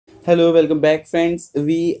Hello welcome back friends.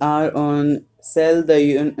 We are on sale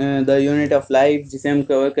the unit of life, जिसे हम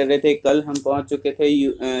cover कर रहे थे। कल हम पहुंच चुके थे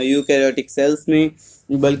यूकैरियोटिक सेल्स में।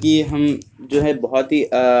 बल्कि हम जो है बहुत ही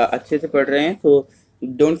अच्छे से पढ़ रहे हैं। तो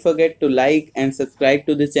don't forget to like and subscribe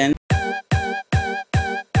to this channel.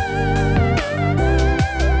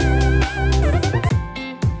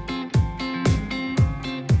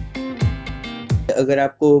 अगर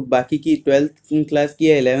आपको बाकी की 12th क्लास की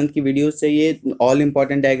या 11th की वीडियोस चाहिए, ऑल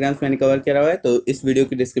इंपॉर्टेंट डायग्राम्स मैंने कवर करा हुआ है, तो इस वीडियो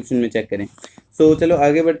की डिस्क्रिप्शन में चेक करें। चलो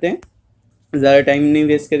आगे बढ़ते हैं, ज़्यादा टाइम नहीं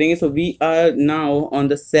वेस्ट करेंगे। We are now on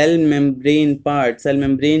the cell membrane part. Cell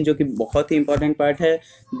membrane जो कि बहुत ही इंपॉर्टेंट पार्ट है,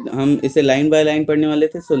 हम इसे लाइन बाय लाइन पढ़ने वाले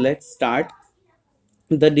थे। Let's start.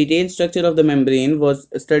 The detailed structure of the membrane was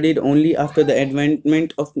studied only after the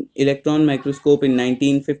advancement of electron microscope in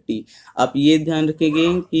 1950। आप ये ध्यान रखेंगे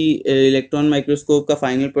कि इलेक्ट्रॉन माइक्रोस्कोप का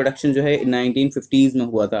फाइनल प्रोडक्शन जो है 1950s में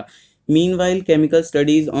हुआ था। Meanwhile, chemical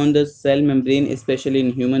studies on the cell membrane, especially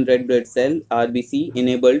in human red blood cell (RBC),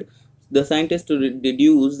 enabled the scientists to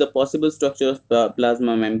deduce the possible structure of the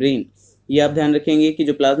plasma membrane। ये आप ध्यान रखेंगे कि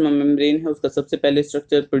जो प्लाज्मा मेम्ब्रेन है उसका सबसे पहले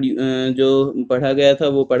स्ट्रक्चर जो पढ़ा गया था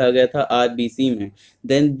वो पढ़ा गया था आरबीसी में।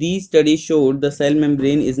 Then these studies showed the cell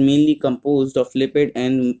membrane is mainly composed of lipid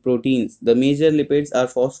and proteins. The major lipids are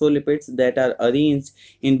phospholipids that are arranged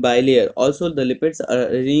in bilayer. Also, the lipids are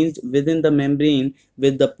arranged within the membrane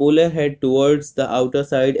with the polar head towards the outer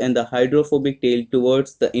side and the hydrophobic tail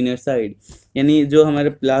towards the inner side। यानी जो हमारे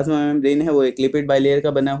plasma membrane है वो एक lipid bilayer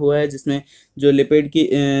का बना हुआ है, जिसमें जो लिपिड की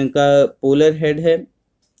का पोलर हेड है,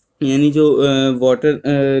 यानी जो वाटर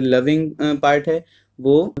लविंग पार्ट है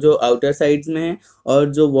वो जो आउटर साइड्स में है, और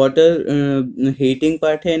जो वाटर हीटिंग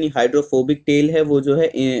पार्ट है यानी हाइड्रोफोबिक टेल है वो जो है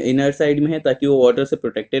इनर साइड में है, ताकि वो वाटर से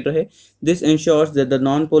प्रोटेक्टेड रहे। This ensures that the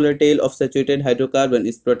non polar tail of saturated hydrocarbon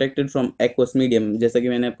is protected from aqueous medium, जैसा कि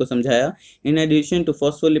मैंने आपको समझाया। In addition to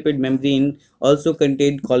phospholipid membrane also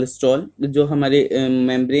contain cholesterol. जो हमारे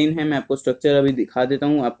मेम्ब्रेन है, मैं आपको स्ट्रक्चर अभी दिखा देता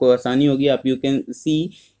हूँ, आपको आसानी होगी। आप यू कैन सी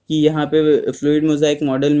कि यहाँ पे फ्लूइड मोजाइक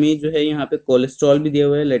मॉडल में जो है यहाँ पे कोलेस्ट्रॉल भी दिया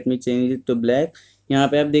हुआ है। Let me change it to black. यहाँ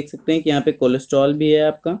पे आप देख सकते हैं कि यहाँ पे कोलेस्ट्रॉल भी है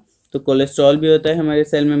आपका। तो कोलेस्ट्रॉल भी होता है हमारे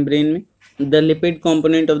सेल मेम्ब्रेन में। The lipid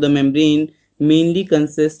component of the membrane mainly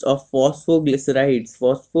consist of phosphoglycerides.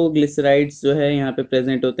 Phosphoglycerides जो है यहाँ पे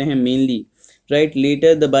प्रेजेंट होते हैं mainly, right?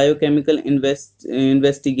 Later, the biochemical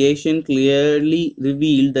investigation clearly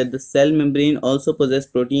revealed that the cell membrane also possess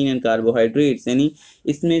protein and carbohydrates। यानी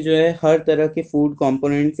इसमें जो है हर तरह के फूड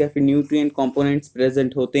कंपोनेंट्स या फिर न्यूट्रिएंट कंपोनेंट्स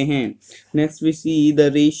प्रेजेंट होते हैं। Next we see the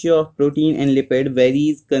ratio of protein and lipid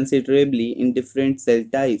varies considerably in different cell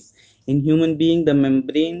types. In human being, the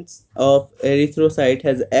membranes of erythrocyte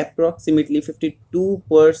has approximately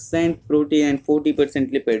 52% protein and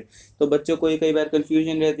 40% lipid। तो बच्चों को ये कई बार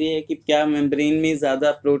confusion रहती है कि क्या मेम्ब्रेन में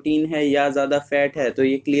ज़्यादा प्रोटीन है या ज़्यादा फैट है। तो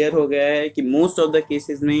ये क्लियर हो गया है कि मोस्ट ऑफ द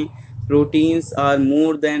केसेस में proteins are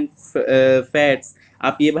more than fats.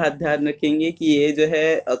 आप ये बात ध्यान रखेंगे कि ये जो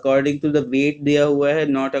है अकॉर्डिंग टू द वेट दिया हुआ है,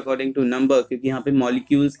 नॉट अकॉर्डिंग टू नंबर, क्योंकि यहाँ पे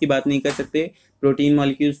मॉलिक्यूल्स की बात नहीं कर सकते। प्रोटीन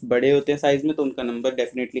मॉलिक्यूल्स बड़े होते हैं साइज में, तो उनका नंबर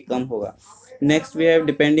डेफिनेटली कम होगा। Next we have,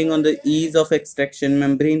 depending on the ease of extraction,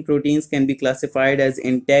 membrane proteins can be classified as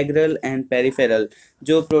integral and peripheral।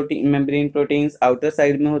 जो protein membrane proteins outer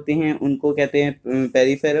side में होते हैं उनको कहते हैं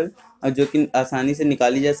पेरिफेरल, और जो कि आसानी से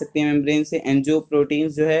निकाली जा सकती है मेम्ब्रेन से। एंड जो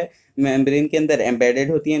प्रोटीन्स जो है मेम्ब्रेन के अंदर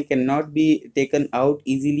एम्बेडेड होती हैं, can not be taken out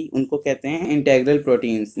easily, उनको कहते हैं integral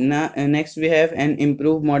proteins. Next we have an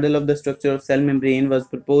improve model of the structure of cell membrane was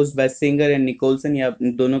proposed by Sengar and Nicolson. या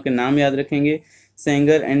दोनों के नाम याद रखेंगे,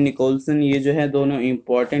 सेंगर एंड निकोलसन। ये जो है दोनों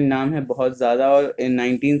इंपॉर्टेंट नाम है बहुत ज़्यादा। और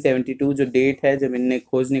 1972 जो डेट है जब इनने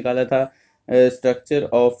खोज निकाला था स्ट्रक्चर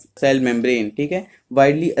ऑफ सेल मेम्ब्रेन, ठीक है।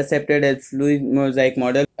 Widely accepted as fluid Mosaic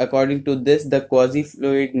model. According to this, the quasi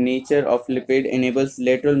fluid nature of lipid enables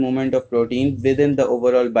lateral movement of protein within the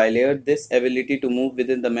overall bilayer। This ability to move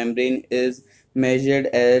within the membrane is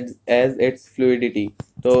measured as its fluidity।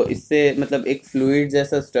 तो इससे मतलब एक fluid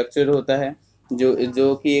जैसा structure होता है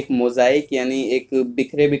जो कि एक मोजाइक यानी एक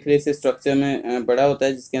बिखरे बिखरे से स्ट्रक्चर में पड़ा होता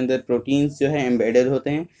है, जिसके अंदर प्रोटीन्स जो है एम्बेडेड होते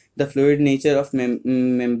हैं। The fluid nature of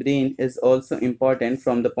membrane is also important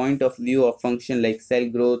from the point of view of function like cell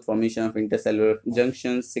growth, formation of intercellular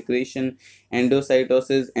junctions, secretion,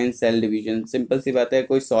 endocytosis and cell division. Simple सी बात है,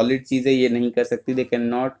 कोई सॉलिड चीज़ें ये नहीं कर सकती। They can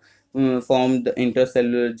not form the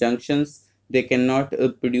intercellular junctions, they can not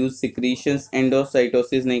produce secretions,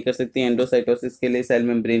 endocytosis नहीं कर सकती। एंडोसाइटोसिस के लिए सेल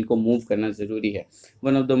मेम्ब्रेन को मूव करना जरूरी है।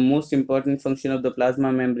 One of the most important function of the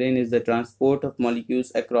plasma membrane is the transport of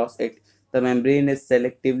molecules across it. The membrane is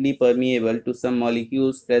selectively permeable to some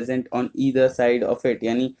molecules present on either side of it.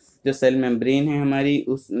 यानी जो cell membrane है हमारी,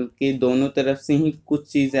 उसके दोनों तरफ से ही कुछ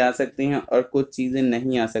चीज़ें आ सकती हैं और कुछ चीज़ें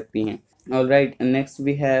नहीं आ सकती हैं। Alright, next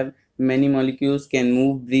we have many molecules can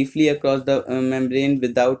move briefly across the membrane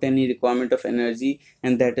without any requirement of energy,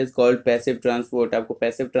 and that is called passive transport. आपको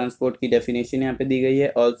passive transport की definition यहाँ पे दी गई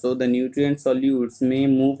है. Also, the nutrient solutes may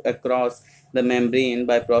move across the membrane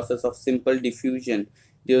by process of simple diffusion.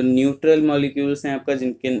 जो neutral molecules हैं आपका,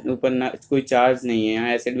 जिनके ऊपर ना कोई चार्ज नहीं है,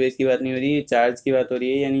 यहाँ एसिड बेस की बात नहीं हो रही है, चार्ज की बात हो रही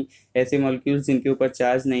है, यानी ऐसे मॉलिक्यूल्स जिनके ऊपर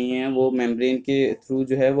चार्ज नहीं है वो मेम्ब्रेन के थ्रू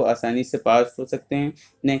जो है वो आसानी से पास हो सकते हैं.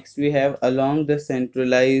 Next we have along the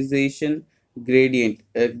centralisation gradient,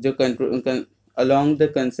 जो control along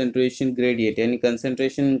the concentration gradient, यानी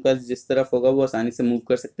कंसंट्रेशन उनका जिस तरफ होगा वो आसानी से मूव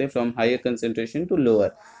कर सकते हैं from higher concentration to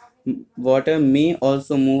lower. Water may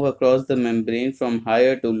also move across the membrane from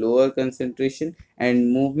higher to lower concentration,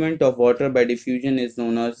 and movement of water by diffusion is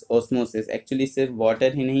known as osmosis. Actually सिर्फ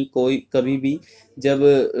water ही नहीं, कोई कभी भी जब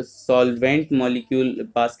solvent molecule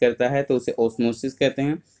पास करता है तो उसे osmosis कहते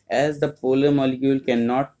हैं. As the polar molecule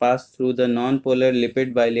cannot pass through the non-polar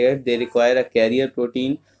lipid bilayer, they require a carrier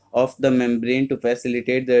protein of the membrane to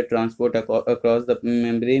facilitate the transport across the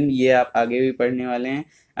membrane. ये आप आगे भी पढ़ने वाले हैं,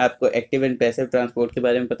 आपको एक्टिव एंड पैसिव ट्रांसपोर्ट के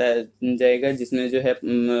बारे में पता जाएगा, जिसमें जो है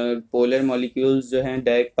पोलर मॉलिक्यूल्स जो हैं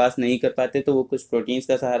डायरेक्ट पास नहीं कर पाते तो वो कुछ प्रोटीन्स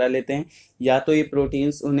का सहारा लेते हैं. या तो ये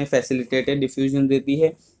प्रोटीन्स उन्हें फैसिलिटेटेड डिफ्यूजन देती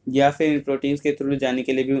है, या फिर इन प्रोटीन्स के थ्रू जाने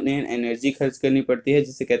के लिए भी उन्हें एनर्जी खर्च करनी पड़ती है,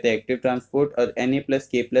 जिसे कहते हैं एक्टिव ट्रांसपोर्ट. और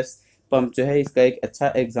Na+K+ पंप जो है इसका एक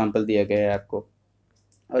अच्छा एग्जाम्पल दिया गया है आपको.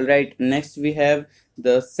 Alright, next we have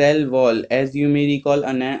the cell wall. As you may recall,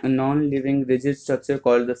 a non-living rigid structure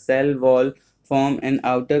called the cell wall form an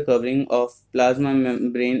outer covering of plasma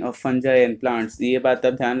membrane of fungi and plants. ये बात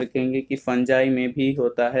आप ध्यान रखेंगे कि फंजाई में भी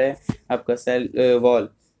होता है आपका सेल वॉल.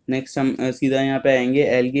 नेक्स्ट हम सीधा यहाँ पे आएंगे.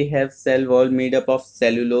 Algae have cell wall made up of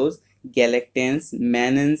cellulose, गैलेक्टेंस,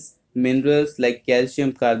 mannans, minerals like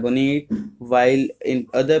calcium carbonate, while in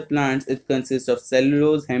other plants it consists of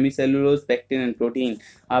cellulose, hemicellulose, pectin and protein.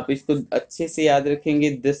 आप इसको अच्छे से याद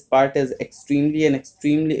रखेंगे. This part is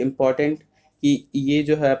extremely important, कि ये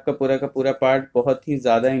जो है आपका पूरा का पूरा पार्ट बहुत ही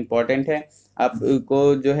ज़्यादा इम्पॉर्टेंट है.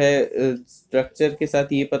 आपको जो है स्ट्रक्चर के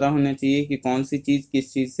साथ ये पता होना चाहिए कि कौन सी चीज़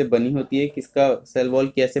किस चीज़ से बनी होती है, किसका सेल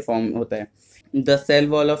वॉल कैसे फॉर्म होता है. The cell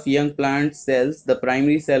wall of young plant cells, the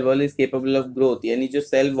primary cell wall is capable of growth. यानी जो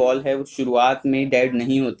सेल वॉल है वो शुरुआत में डेड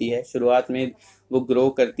नहीं होती है, शुरुआत में वो ग्रो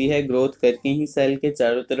करती है, ग्रोथ करके ही सेल के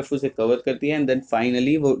चारों तरफ उसे कवर करती है, एंड देन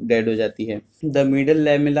फाइनली वो डेड हो जाती है. The middle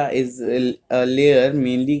lamella is a layer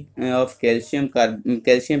mainly of calcium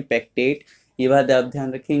pectate. ये बात आप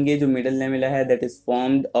ध्यान रखेंगे, जो मिडल लैमेला है that is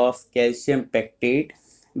formed of calcium pectate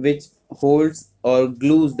which holds और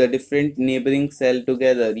glues the different neighbouring cell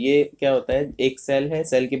together. ये क्या होता है, एक सेल है,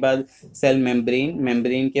 सेल के बाद सेल मेम्ब्रेन,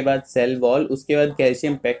 मेम्ब्रेन के बाद सेल वॉल, उसके बाद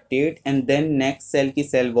calcium pectate, and then next cell की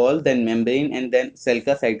cell wall, then membrane, and then cell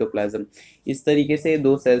का साइटोप्लाज्म. इस तरीके से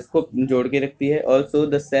दो सेल्स को जोड़ के रखती है. Also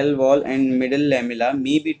the cell wall and middle lamella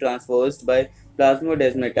may be ट्रांसवर्स्ड bye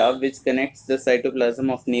plasmodesmata which connects the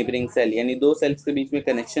cytoplasm of neighbouring cell. यानी दो सेल्स के बीच में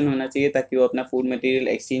कनेक्शन होना चाहिए ताकि वो अपना फूड मटेरियल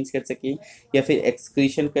एक्सचेंज कर सकें या फिर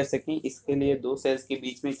एक्सक्रीशन कर सकें. इसके लिए दो सेल्स के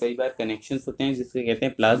बीच में कई बार कनेक्शंस होते हैं जिसको कहते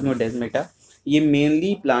हैं प्लाज्मोडेस्माटा. ये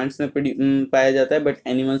मेनली प्लांट्स में पाया जाता है, बट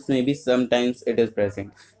एनिमल्स में भी sometimes it is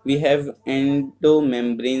present. We have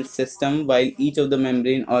endomembrane system. While each of the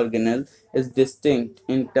membrane organelle is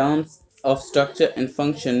distinct in terms of structure and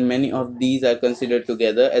function, many of these are considered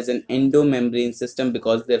together as an endomembrane system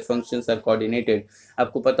because their functions are coordinated.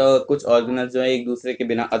 आपको पता होगा कुछ organelles जो है एक दूसरे के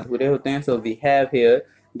बिना अधूरे होते हैं. So we have here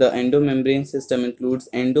the endomembrane system includes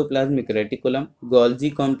endoplasmic reticulum,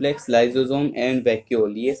 Golgi complex, lysosome and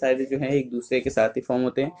vacuole. ये सारे जो है एक दूसरे के साथ ही फॉर्म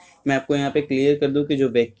होते हैं. मैं आपको यहाँ पे क्लियर कर दूँ कि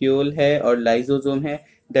जो vacuole है और lysosome है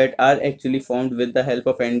that are actually formed with the help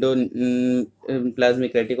of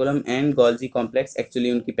endoplasmic reticulum, and Golgi complex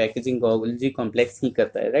actually उनकी पैकेजिंग Golgi complex ही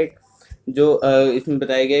करता है, राइट. जो इसमें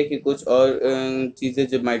बताया गया है कि कुछ और चीज़ें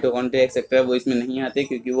जो माइटोकॉन्ड्रिया एक्सेट्रा वो इसमें नहीं आते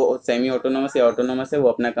क्योंकि वो सेमी ऑटोनोमस या ऑटोनोमस है, वो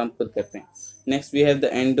अपना काम खुद करते हैं. Next we have the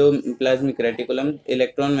endoplasmic reticulum.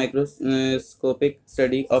 Electron microscopic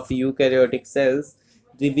study of eukaryotic cells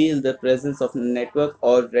reveal the presence of network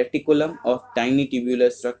or reticulum of tiny tubular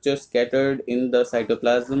structures scattered in the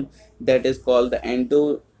cytoplasm that is called the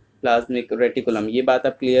endoplasmic reticulum. ये बात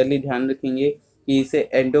आप clearly ध्यान रखेंगे कि इसे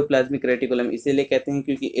endoplasmic reticulum इसीलिए कहते हैं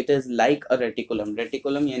क्योंकि it is like a reticulum.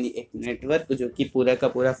 Reticulum यानी एक नेटवर्क जो कि पूरा का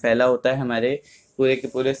पूरा फैला होता है हमारे पूरे के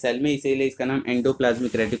पूरे सेल में, इसीलिए इसका नाम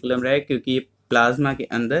एंडोप्लाज्मिक रेटिकुलम रहा है क्योंकि ये प्लाज्मा के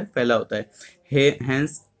अंदर फैला होता है.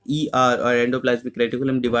 Hence ER or endoplasmic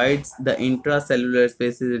reticulum divides the intracellular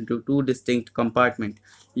spaces into two distinct compartments.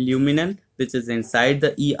 Luminal, which is inside the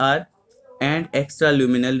ER, and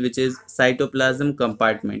extraluminal, which is cytoplasm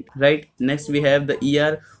compartment, right? Next we have the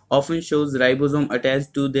ER often shows ribosome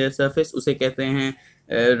attached to their surface, उसे कहते हैं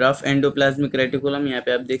rough endoplasmic reticulum. यहाँ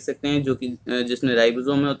पे आप देख सकते हैं जो कि जिसमें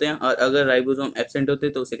राइबोसोम होते हैं, और अगर राइबोसोम एब्सेंट होते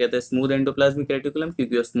हैं तो उसे कहते हैं स्मूथ एंडोप्लाज्मिक रेटिकुलम,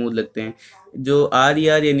 क्योंकि वो स्मूथ लगते हैं। जो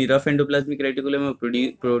RER यानी रफ एंडोप्लाज्मिक रेटिकुलम है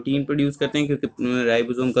प्रोटीन प्रोड्यूस करते हैं, क्योंकि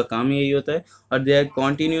राइबोसोम का काम यही होता है। और they are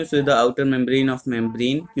continuous with the outer membrane of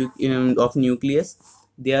nucleus.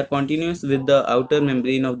 They are continuous with the outer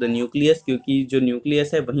membrane of the nucleus, क्योंकि जो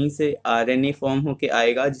न्यूक्लियस है वहीं से RNA फॉर्म होके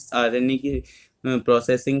आएगा, जिस RNA की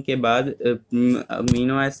प्रोसेसिंग के बाद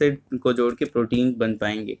अमीनो एसिड को जोड़ के प्रोटीन बन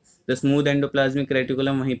पाएंगे। द स्मूथ एंडोप्लाज्मिक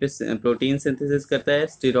रेटिकुलम वहीं पे प्रोटीन सिंथेसिस करता है,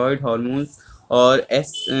 स्टेरॉयड हार्मोन्स और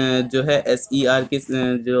जो है SER के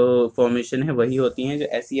जो फॉर्मेशन है वही होती हैं, जो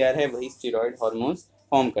SER है वही स्टेरॉयड हार्मोन्स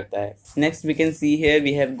फॉर्म करता है। Next we can see here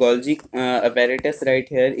we have Golgi apparatus right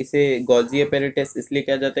hair. इसे गोल्जी अपैरेटस इसलिए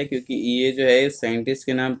कहा जाता है क्योंकि ये जो है साइंटिस्ट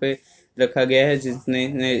के नाम पे रखा गया है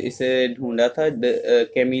जिसने इसे ढूंढा था।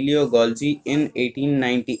 Camillo Golgi in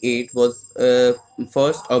 1898 was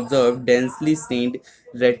first observed densely stained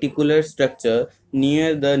reticular structure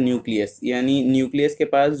near the nucleus, यानी न्यूक्लियस के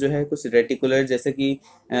पास जो है कुछ रेटिकुलर, जैसे कि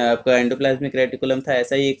आपका एंडोप्लाज्मिक रेटिकुलम था,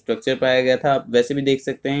 ऐसा ही एक स्ट्रक्चर पाया गया था। आप वैसे भी देख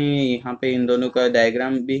सकते हैं, यहाँ पे इन दोनों का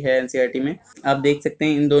डायग्राम भी है एनसीईआरटी में। आप देख सकते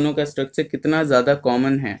हैं इन दोनों का स्ट्रक्चर कितना ज़्यादा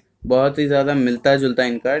कॉमन है, बहुत ही ज़्यादा मिलता जुलता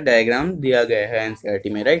इनका डायग्राम दिया गया है एनसीईआरटी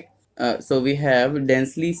में, right? So we have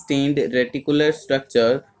densely stained reticular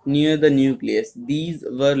structure near the nucleus. These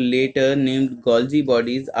were later named Golgi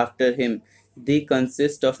bodies after him. They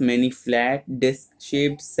consist of many flat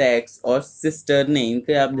disc-shaped sacs और cisternae।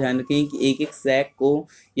 इनके आप ध्यान रखें कि एक एक सैक को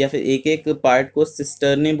या फिर एक एक पार्ट को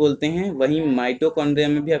cisternae बोलते हैं। वहीं माइटोकॉन्ड्रिया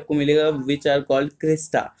में भी आपको मिलेगा which are called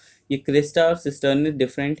crista। ये क्रिस्टा और सिस्टर्नी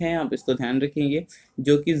डिफरेंट हैं, आप इसको ध्यान रखेंगे,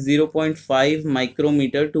 जो कि 0.5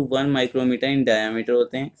 micrometer to 1 micrometer in diameter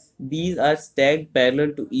होते हैं। These are stacked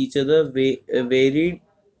parallel to each other. Varied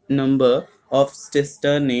number of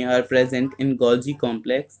cisternae are present in Golgi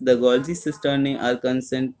complex. The Golgi cisternae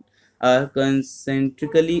are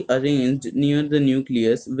concentrically arranged near the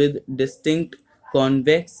nucleus with distinct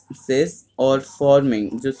convex सिस और forming.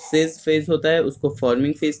 जो सिस phase होता है उसको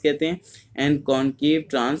forming phase कहते हैं, and concave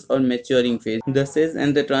trans और maturing phase. The cis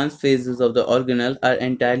and the trans phases of the organelle are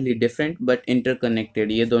entirely different but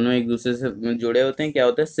interconnected. ये दोनों एक दूसरे से जुड़े होते हैं। क्या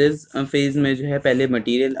होता है, सिस फेज में जो है पहले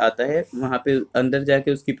मटेरियल आता है, वहाँ पे अंदर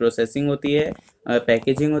जाके उसकी प्रोसेसिंग होती है,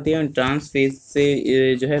 पैकेजिंग होती है, और ट्रांस फेज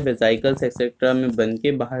से जो है वेसाइकल्स एक्सेट्रा में बन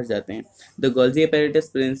के बाहर जाते हैं। The Golgi apparatus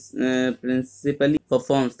principally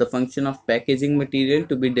performs the function of packaging material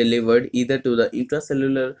to be delivered either to the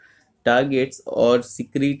intracellular targets or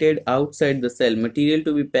secreted outside the cell. Material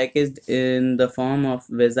to be packaged in the form of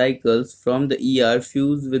vesicles from the ER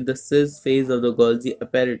fuse with the cis phase of the Golgi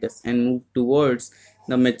apparatus and move towards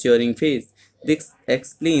the maturing phase. This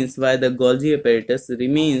explains why the Golgi apparatus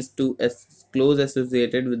remains too close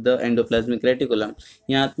associated with the endoplasmic reticulum.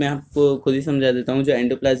 यहाँ मैं आपको खुद ही समझा देता हूँ। जो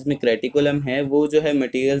endoplasmic reticulum है वो जो है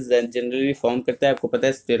मटेरियल्स जनरली फॉर्म करता है, आपको पता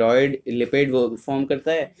है स्टेरॉयड लिपिड वो फॉर्म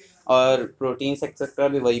करता है, और प्रोटीन्स एक्सेट्रा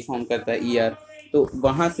भी वही फॉर्म करता है ER। तो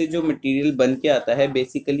वहाँ से जो मटेरियल बन के आता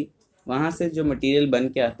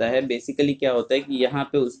है बेसिकली, क्या होता है कि यहाँ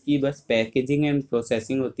पे उसकी बस पैकेजिंग एंड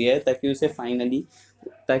प्रोसेसिंग होती है, ताकि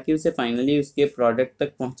उसे फाइनली उसके प्रोडक्ट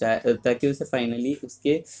तक पहुँचाया, ताकि उसे फाइनली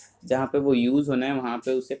उसके जहाँ पे वो यूज़ होना है वहाँ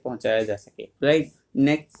पे उसे पहुँचाया जा सके, right?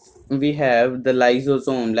 Next we have the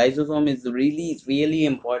lysosome. Lysosome is really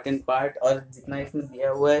important part, और जितना इसमें दिया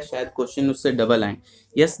हुआ है शायद क्वेश्चन उससे डबल आए।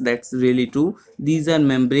 Yes, that's really true. These are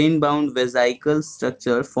membrane-bound vesicle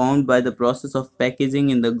structure formed by the process of packaging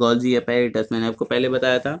in the Golgi apparatus. मैंने आपको पहले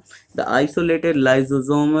बताया था। The isolated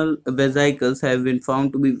lysosomal vesicles have been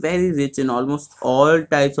found to be very rich in almost all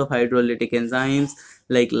types of hydrolytic enzymes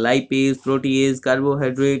like lipase, protease,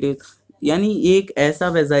 carbohydrate। यानी एक ऐसा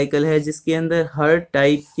vesicle है जिसके अंदर हर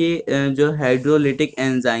टाइप के जो हाइड्रोलिटिक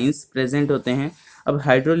एंजाइम्स प्रेजेंट होते हैं। अब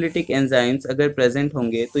हाइड्रोलिटिक एंजाइम्स अगर प्रेजेंट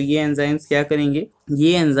होंगे तो ये एंजाइम्स क्या करेंगे,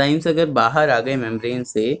 ये एंजाइम्स अगर बाहर आ गए मेम्ब्रेन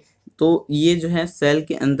से, तो ये जो है सेल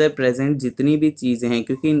के अंदर प्रेजेंट जितनी भी चीज़ें हैं,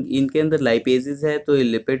 क्योंकि इनके अंदर लाइपेजेस है तो ये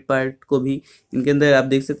लिपिड पार्ट को भी, इनके अंदर आप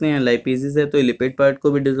देख सकते हैं लाइपेजेस है तो ये लिपिड पार्ट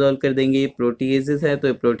को भी डिजोल्व कर देंगे, प्रोटीएजेस है तो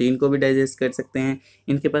ये प्रोटीन को भी डाइजेस्ट कर सकते हैं,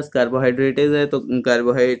 इनके पास कार्बोहाइड्रेटेज है तो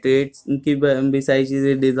कार्बोहाइड्रेट्स की भी सारी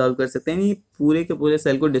चीज़ें डिजोल्व कर सकते हैं, ये पूरे के पूरे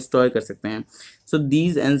सेल को डिस्ट्रॉय कर सकते हैं। So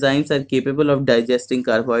these enzymes are capable of digesting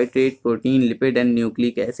carbohydrate, protein, lipid and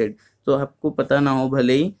nucleic acid. तो आपको पता ना हो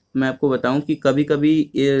भले ही, मैं आपको बताऊं कि कभी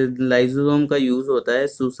कभी लाइसोसोम का यूज़ होता है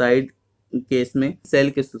सुसाइड केस में, सेल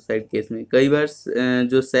के सुसाइड केस में। कई बार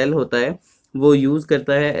जो सेल होता है वो यूज़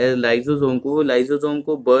करता है लाइसोसोम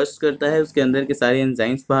को बर्स्ट करता है, उसके अंदर के सारे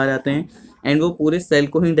एंजाइम्स बाहर आते हैं एंड वो पूरे सेल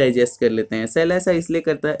को ही डाइजेस्ट कर लेते हैं। सेल ऐसा इसलिए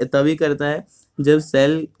करता है, तभी करता है जब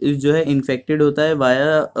सेल जो है इन्फेक्टेड होता है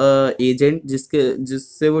वाया एजेंट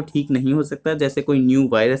जिससे वो ठीक नहीं हो सकता, जैसे कोई न्यू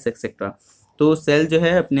वायरस एक्सेट्रा। तो सेल जो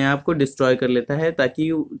है अपने आप को डिस्ट्रॉय कर लेता है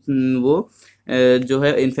ताकि वो जो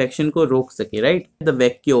है इन्फेक्शन को रोक सके, right. The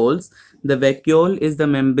vacuole is the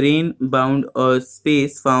membrane bound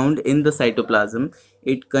space found in the cytoplasm.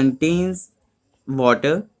 It contains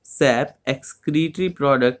water, sap, excretory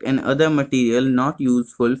product and other material not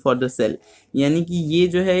useful for the cell। यानी कि ये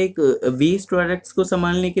जो है एक वेस्ट प्रोडक्ट्स को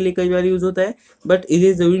संभालने के लिए कई बार यूज़ होता है, बट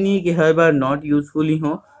ये ज़रूरी नहीं है कि हर बार नॉट यूज़फुल ही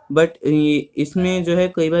हो, बट इसमें जो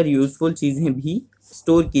है कई बार यूज़फुल चीज़ें भी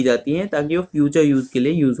स्टोर की जाती हैं ताकि वो फ्यूचर यूज़ के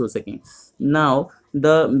लिए यूज़ हो सकें। Now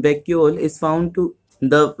the vacuole is found to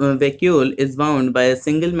the vacuole is bound by a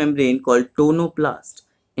single membrane called tonoplast।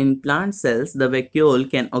 In plant cells, the vacuole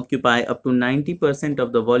can occupy up to 90%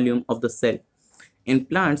 of the volume of the cell. In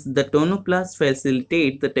plants, the tonoplast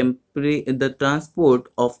facilitate the transport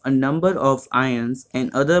of a number of ions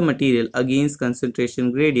and other material against concentration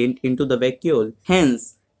gradient into the vacuole. Hence,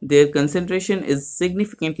 their concentration is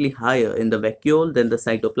significantly higher in the vacuole than the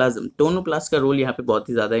cytoplasm। Tonoplast का role यहाँ पे बहुत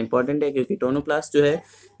ही ज़्यादा important है, क्योंकि tonoplast जो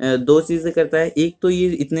है दो चीज़ें करता है। एक तो ये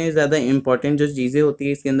इतने ज़्यादा इंपॉर्टेंट जो चीज़ें होती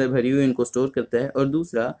है इसके अंदर भरी हुई इनको स्टोर करता है, और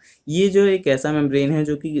दूसरा ये जो एक ऐसा मेम्ब्रेन है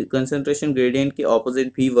जो कि कंसंट्रेशन ग्रेडियंट के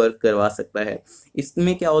ऑपोजिट भी वर्क करवा सकता है।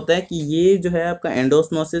 इसमें क्या होता है कि ये जो है आपका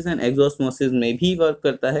एंडोस्मोसिस एंड एक्सोस्मोसिस में भी वर्क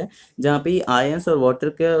करता है, जहाँ पे आयंस और वाटर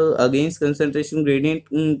के अगेंस्ट कंसंट्रेशन ग्रेडियंट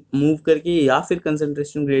मूव करके या फिर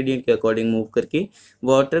कंसंट्रेशन ग्रेडियंट के अकॉर्डिंग मूव करके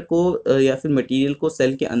वाटर को या फिर मटेरियल को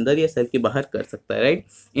सेल के अंदर या सेल के बाहर कर सकता है, right.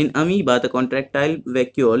 In amoeba the contractile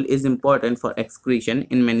vacuole is important for excretion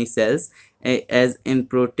in many cells, as in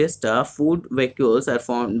protista food vacuoles are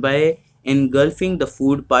formed by engulfing the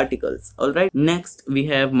food particles। All right, next we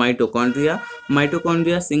have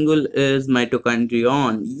mitochondria single is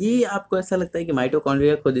mitochondrion। ये आपको ऐसा लगता है कि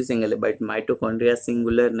mitochondria खुद ही single है, but mitochondria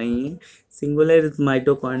singular नहीं है, सिंगुलर इज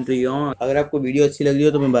माइटोकॉन्ड्रियन। अगर आपको वीडियो अच्छी लग रही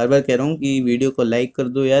हो तो मैं बार बार कह रहा हूँ कि वीडियो को लाइक कर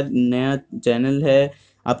दो यार, नया चैनल है,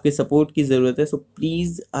 आपके सपोर्ट की ज़रूरत है। सो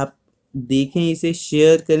प्लीज़ आप देखें, इसे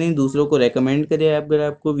शेयर करें, दूसरों को रेकमेंड करें। अगर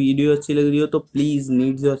आपको वीडियो अच्छी लग रही हो तो प्लीज़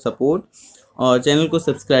नीड्स योर सपोर्ट, और चैनल को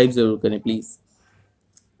सब्सक्राइब ज़रूर करें please.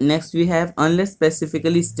 Next we have, unless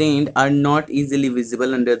specifically stained, are not easily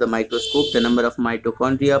visible under the microscope। The number of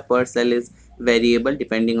mitochondria per cell is variable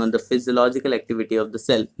depending on the physiological activity of the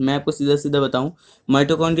cell. मैं आपको सीधा सीधा बताऊं,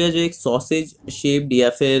 mitochondria जो एक sausage shaped या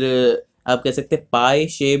फिर आप कह सकते हैं पाई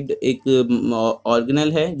शेप्ड एक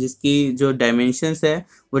ऑर्गेनल है, जिसकी जो डायमेंशंस है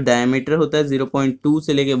वो डायमीटर होता है 0.2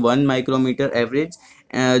 से लेके 1 माइक्रोमीटर, एवरेज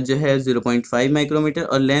जो है 0.5 माइक्रोमीटर,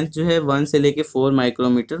 और लेंथ जो है 1 से लेके 4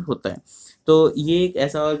 माइक्रोमीटर होता है। तो ये एक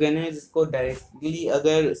ऐसा ऑर्गन है जिसको डायरेक्टली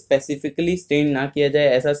अगर स्पेसिफिकली स्टेन ना किया जाए,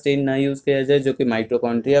 ऐसा स्टेन ना यूज़ किया जाए जो कि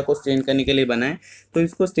माइटोकॉन्ड्रिया को स्टेन करने के लिए बना है, तो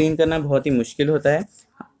इसको स्टेन करना बहुत ही मुश्किल होता है।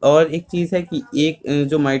 और एक चीज़ है कि एक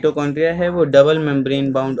जो माइटोकॉन्ड्रिया है वो डबल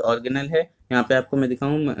मेम्ब्रेन बाउंड ऑर्गेनल है। यहाँ पे आपको मैं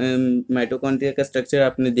दिखाऊँ, माइटोकॉन्ड्रिया का स्ट्रक्चर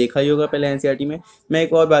आपने देखा ही होगा पहले एनसीईआरटी में। मैं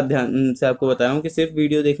एक और बात ध्यान से आपको बता रहा हूँ कि सिर्फ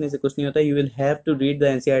वीडियो देखने से कुछ नहीं होता, you will have to read the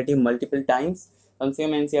NCERT multiple times. कम से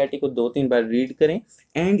कम एनसीईआरटी को 2-3 बार रीड करें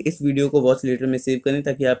एंड इस वीडियो को वॉच लेटर में सेव करें,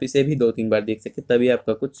 ताकि आप इसे भी 2-3 बार देख सकें, तभी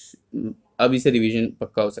आपका कुछ अब इसे रिवीजन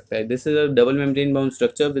पक्का हो सकता है। This is a double membrane bound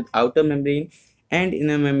structure with outer membrane and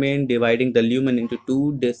inner membrane dividing the lumen into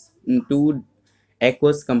two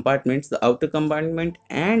aqueous compartments, the outer compartment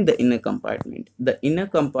and the inner compartment। The inner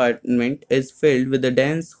compartment is filled with a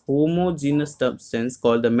dense homogeneous substance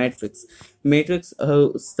called the matrix। matrix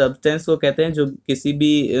substance को कहते हैं जो किसी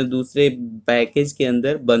भी दूसरे package के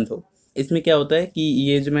अंदर बंद हो। इसमें क्या होता है कि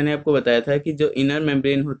ये जो मैंने आपको बताया था कि जो इनर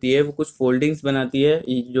मेम्ब्रेन होती है वो कुछ फोल्डिंग्स बनाती है,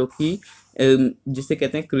 जो कि जिसे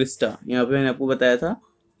कहते हैं क्रिस्टा। यहाँ पे मैंने आपको बताया था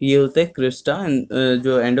ये होते हैं क्रिस्टा,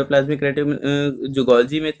 जो एंडोप्लाज्मिक रेटिकुलम जो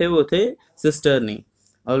गोल्जी में थे वो थे सिस्टर्नी।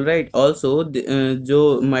 ऑल राइट, ऑल्सो जो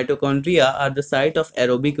mitochondria are the site of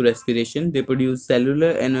aerobic respiration, they produce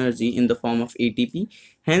cellular energy in the form of ATP,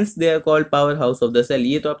 hence they are called power house of the cell.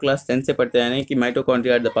 ये तो आप class 10 से पढ़ते आए हैं कि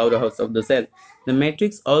mitochondria are the power house of the cell. The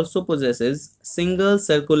matrix also possesses single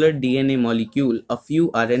circular DNA molecule, a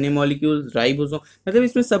few RNA molecules, ribosome. मतलब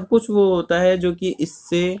इसमें सब कुछ वो होता है जो कि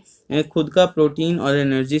इससे खुद का प्रोटीन और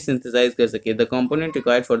एनर्जी सिंथेसाइज कर सके। The component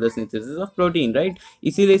required for the synthesis of protein, right.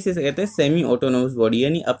 इसीलिए इसे कहते हैं सेमी ऑटोनोमस बॉडी,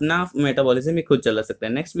 यानी अपना मेटाबॉलिज्म ही खुद चला सकता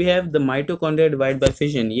है। Next we have the mitochondria divide by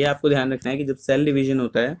fission. ये आपको ध्यान रखना है कि जब सेल डिवीजन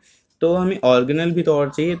होता है तो हमें ऑर्गेनल भी तो और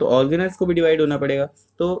चाहिए, तो ऑर्गेनल्स को भी डिवाइड होना पड़ेगा।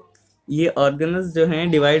 तो ये ऑर्गेनल्स जो हैं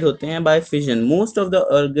डिवाइड होते हैं bye fission. Most of the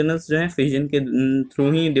organelles जो हैं फिजन के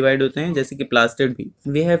थ्रू ही डिवाइड होते हैं, जैसे कि प्लास्टिड भी।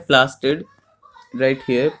 We have plastid right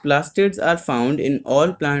here. Plastids are found in all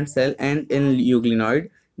plant cell and in euglenoid.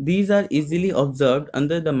 These are easily observed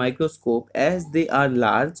under the microscope as they are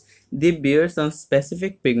large. They bear some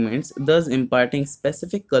specific pigments, thus imparting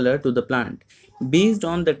specific color to the plant. Based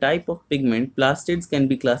on the type of pigment, plastids can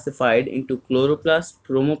be classified into chloroplast,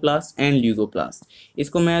 chromoplast and leucoplast.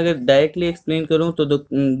 इसको मैं अगर directly explain करूँ तो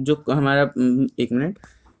जो हमारा एक minute,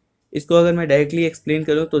 इसको अगर मैं डायरेक्टली एक्सप्लेन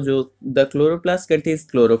करूँ तो जो the chloroplast contains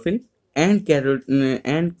chlorophyll and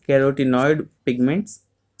carotenoid pigments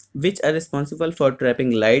which are responsible for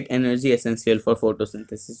trapping light energy essential for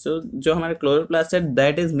photosynthesis. So जो हमारा क्लोरोप्लास्ट है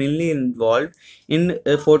that is mainly involve in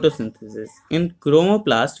photosynthesis. In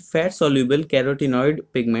chromoplast fat soluble carotenoid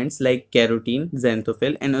pigments like carotene,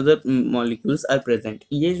 xanthophyll and other molecules are present।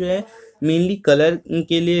 ये जो है mainly colour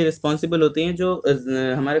के लिए responsible होते हैं। जो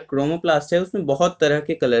हमारा क्रोमोप्लास्ट है उसमें बहुत तरह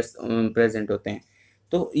के कलर्स प्रेजेंट होते हैं।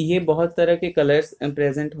 तो ये बहुत तरह के कलर्स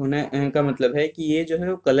प्रेजेंट होने का मतलब है कि ये जो है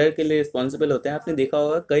वो कलर के लिए रिस्पॉन्सिबल होते हैं। आपने देखा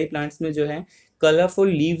होगा कई प्लांट्स में जो है कलरफुल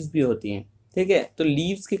लीव्स भी होती हैं, ठीक है। तो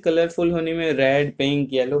लीव्स के कलरफुल होने में, रेड,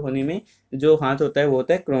 पिंक, येलो होने में जो हाथ होता है वो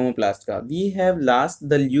होता है क्रोमोप्लास्ट का। We have last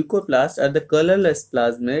the leucoplast are the colourless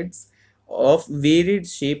plasmids of varied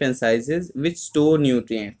shape and sizes which store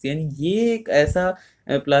nutrients. यानी ये एक ऐसा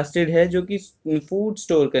प्लास्टिड है जो कि फूड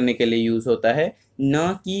स्टोर करने के लिए यूज होता है,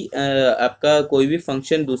 ना कि आपका कोई भी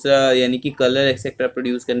फंक्शन दूसरा यानी कि कलर एक्सेट्रा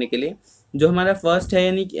प्रोड्यूस करने के लिए। जो हमारा फर्स्ट है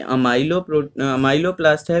यानी कि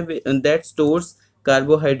अमाइलोप्लास्ट है दैट स्टोर्स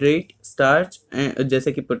कार्बोहाइड्रेट, स्टार्च,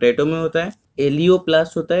 जैसे कि पोटैटो में होता है।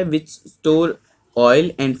 एलियोप्लास्ट होता है विच स्टोर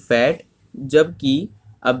ऑयल एंड फैट, जबकि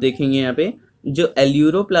आप देखेंगे यहाँ पे जो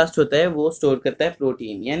एल्यूरोप्लास्ट होता है वो स्टोर करता है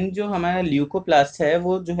प्रोटीन। यानी जो हमारा ल्यूकोप्लास्ट है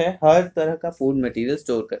वो जो है हर तरह का फूड मटेरियल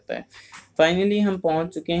स्टोर करता है। फाइनली हम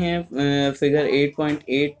पहुंच चुके हैं फिगर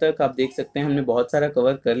 8.8 तक। आप देख सकते हैं हमने बहुत सारा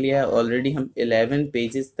कवर कर लिया है ऑलरेडी। हम 11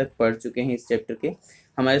 पेजेस तक पढ़ चुके हैं इस चैप्टर के।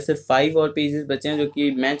 हमारे सिर्फ 5 और पेजेस बचे हैं जो कि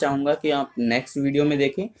मैं चाहूँगा कि आप नेक्स्ट वीडियो में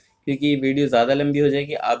देखें, क्योंकि वीडियो ज़्यादा लंबी हो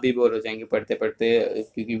जाएगी, आप भी बोर हो जाएंगे पढ़ते पढ़ते।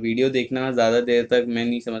 क्योंकि वीडियो देखना ज़्यादा देर तक मैं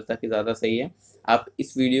नहीं समझता कि ज़्यादा सही है। आप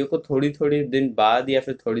इस वीडियो को थोड़ी थोड़ी दिन बाद या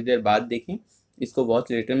फिर थोड़ी देर बाद देखें, इसको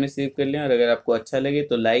वॉच लेटर में सेव कर लें। और अगर आपको अच्छा लगे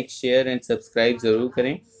तो लाइक, शेयर एंड सब्सक्राइब ज़रूर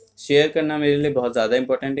करें। शेयर करना मेरे लिए बहुत ज़्यादा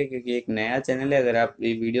इंपॉर्टेंट है, क्योंकि एक नया चैनल है। अगर आप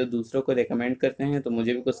ये वीडियो दूसरों को रिकमेंड करते हैं तो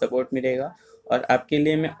मुझे भी कुछ सपोर्ट मिलेगा और आपके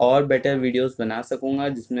लिए मैं और बेटर वीडियोस बना सकूंगा,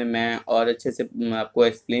 जिसमें मैं और अच्छे से आपको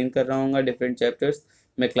एक्सप्लेन कर रहा हूँ डिफरेंट चैप्टर्स।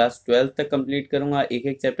 मैं क्लास 12 तक कंप्लीट करूँगा, एक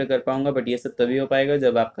एक चैप्टर कर पाऊँगा, बट ये सब तभी हो पाएगा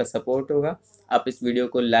जब आपका सपोर्ट होगा। आप इस वीडियो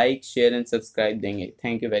को लाइक, शेयर एंड सब्सक्राइब देंगे।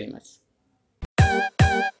 Thank you very much.